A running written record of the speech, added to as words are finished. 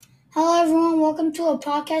Hello, everyone. Welcome to a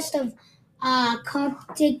podcast of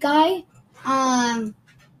Coptic Guy. Um,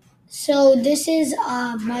 so this is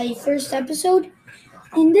my first episode.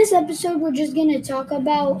 In this episode, we're just gonna talk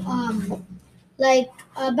about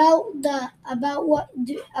about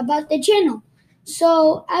the channel.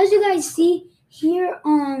 So as you guys see here,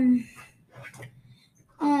 and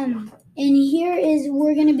here is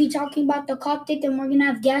we're gonna be talking about the Coptic, and we're gonna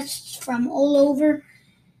have guests from all over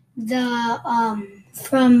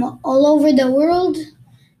the world.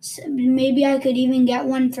 Maybe I could even get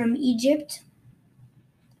one from Egypt.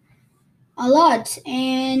 A lot.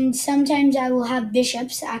 And sometimes I will have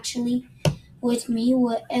bishops actually with me.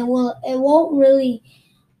 It won't really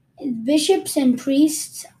bishops and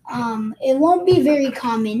priests. It won't be very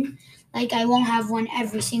common. Like I won't have one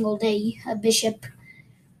every single day, a bishop.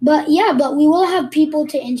 But yeah, but we will have people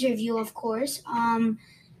to interview, of course.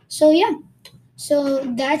 So yeah. So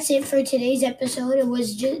that's it for today's episode.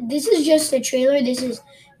 This is just a trailer. This is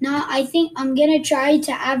not. I think I'm gonna try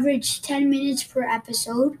to average 10 minutes per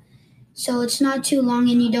episode, so it's not too long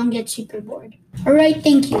and you don't get super bored. All right,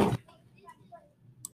 thank you.